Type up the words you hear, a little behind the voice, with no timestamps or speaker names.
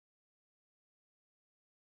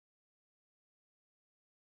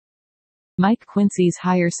Mike Quincy's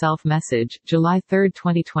Higher Self Message, July 3,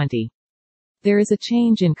 2020. There is a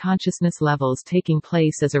change in consciousness levels taking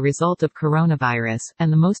place as a result of coronavirus,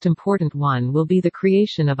 and the most important one will be the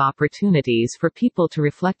creation of opportunities for people to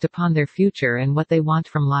reflect upon their future and what they want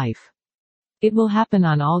from life. It will happen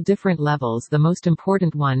on all different levels, the most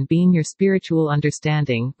important one being your spiritual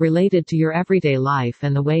understanding, related to your everyday life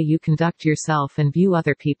and the way you conduct yourself and view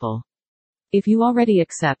other people. If you already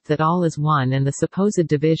accept that all is one and the supposed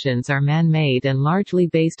divisions are man-made and largely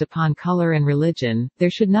based upon color and religion, there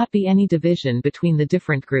should not be any division between the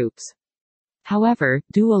different groups. However,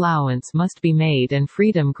 due allowance must be made and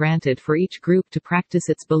freedom granted for each group to practice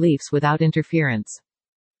its beliefs without interference.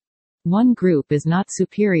 One group is not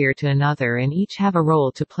superior to another and each have a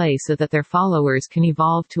role to play so that their followers can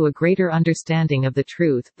evolve to a greater understanding of the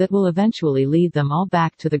truth, that will eventually lead them all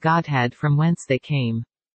back to the Godhead from whence they came.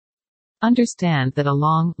 Understand that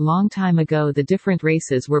a long time ago the different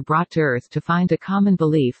races were brought to earth to find a common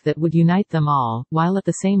belief that would unite them all, while at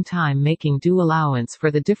the same time making due allowance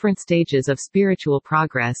for the different stages of spiritual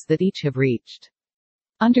progress that each have reached.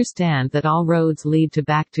 Understand that all roads lead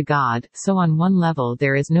back to God, so on one level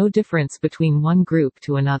there is no difference between one group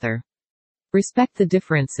to another. Respect the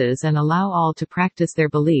differences and allow all to practice their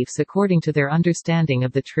beliefs according to their understanding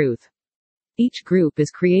of the truth. Each group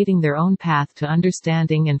is creating their own path to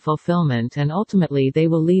understanding and fulfillment, and ultimately they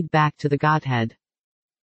will lead back to the Godhead.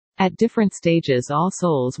 At different stages all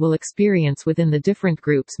souls will experience within the different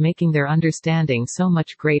groups, making their understanding so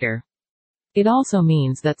much greater. It also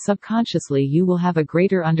means that subconsciously you will have a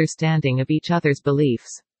greater understanding of each other's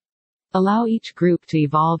beliefs. Allow each group to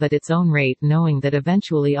evolve at its own rate, knowing that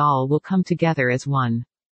eventually all will come together as one.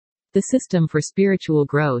 The system for spiritual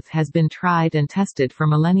growth has been tried and tested for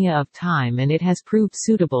millennia of time, and it has proved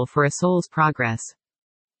suitable for a soul's progress.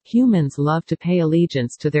 Humans love to pay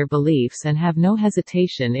allegiance to their beliefs and have no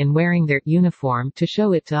hesitation in wearing their uniform to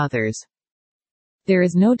show it to others. There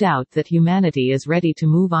is no doubt that humanity is ready to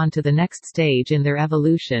move on to the next stage in their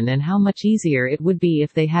evolution, and how much easier it would be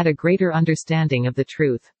if they had a greater understanding of the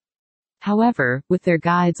truth. However, with their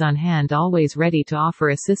guides on hand always ready to offer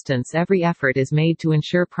assistance, every effort is made to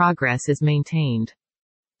ensure progress is maintained.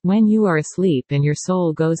 When you are asleep and your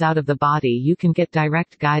soul goes out of the body, you can get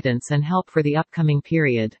direct guidance and help for the upcoming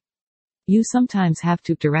period. You sometimes have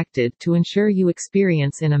to directed to ensure you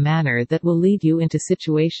experience in a manner that will lead you into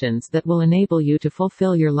situations that will enable you to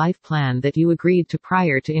fulfill your life plan that you agreed to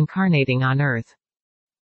prior to incarnating on Earth.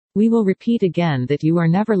 We will repeat again that you are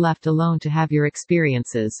never left alone to have your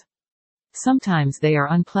experiences. Sometimes they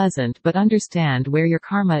are unpleasant, but understand where your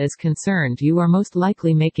karma is concerned, you are most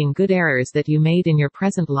likely making good errors that you made in your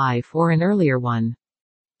present life or an earlier one.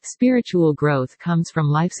 Spiritual growth comes from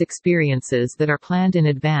life's experiences that are planned in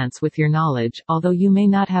advance with your knowledge, although you may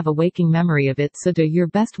not have a waking memory of it, so do your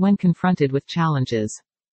best when confronted with challenges.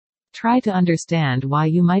 Try to understand why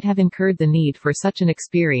you might have incurred the need for such an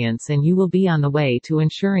experience, and you will be on the way to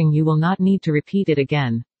ensuring you will not need to repeat it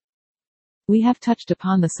again. We have touched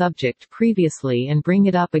upon the subject previously and bring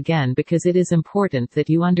it up again because it is important that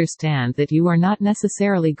you understand that you are not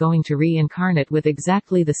necessarily going to reincarnate with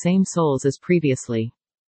exactly the same souls as previously.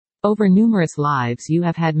 Over numerous lives you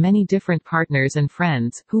have had many different partners and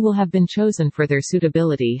friends, who will have been chosen for their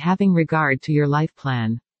suitability having regard to your life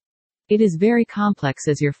plan. It is very complex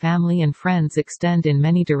as your family and friends extend in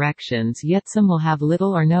many directions, yet some will have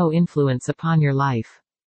little or no influence upon your life.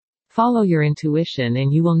 Follow your intuition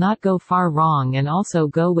and you will not go far wrong, and also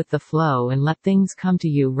go with the flow and let things come to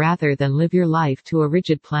you rather than live your life to a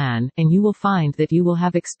rigid plan, and you will find that you will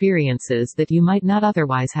have experiences that you might not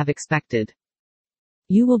otherwise have expected.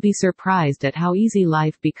 You will be surprised at how easy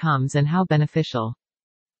life becomes and how beneficial.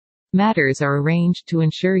 Matters are arranged to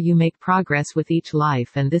ensure you make progress with each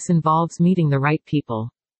life, and this involves meeting the right people.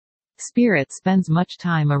 Spirit spends much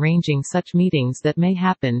time arranging such meetings that may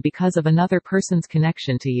happen because of another person's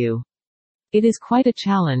connection to you. It is quite a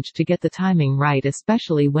challenge to get the timing right,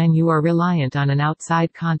 especially when you are reliant on an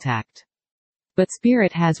outside contact. But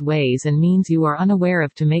Spirit has ways and means you are unaware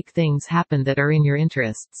of to make things happen that are in your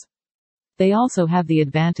interests. They also have the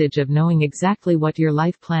advantage of knowing exactly what your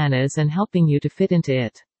life plan is and helping you to fit into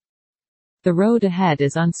it. The road ahead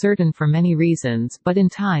is uncertain for many reasons, but in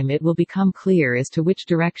time it will become clear as to which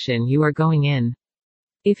direction you are going in.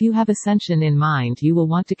 If you have ascension in mind, you will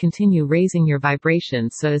want to continue raising your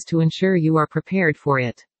vibrations so as to ensure you are prepared for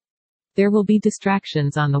it. There will be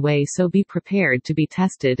distractions on the way, so be prepared to be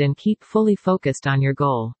tested and keep fully focused on your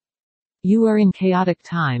goal. You are in chaotic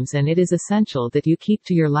times, and it is essential that you keep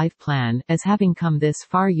to your life plan, as having come this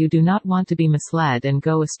far you do not want to be misled and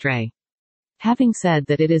go astray. Having said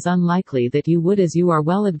that, it is unlikely that you would, as you are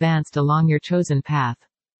well advanced along your chosen path.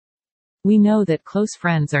 We know that close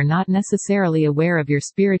friends are not necessarily aware of your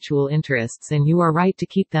spiritual interests, and you are right to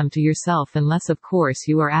keep them to yourself unless of course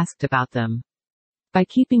you are asked about them. By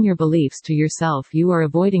keeping your beliefs to yourself, you are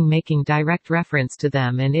avoiding making direct reference to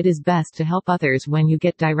them, and it is best to help others when you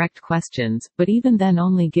get direct questions, but even then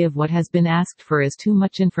only give what has been asked for, as too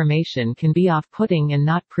much information can be off-putting and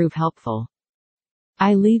not prove helpful.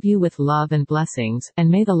 I leave you with love and blessings,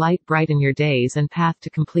 and may the light brighten your days and path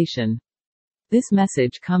to completion. This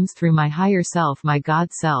message comes through my higher self, my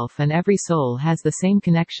God self, and every soul has the same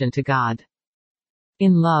connection to God.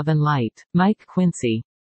 In love and light. Mike Quincy.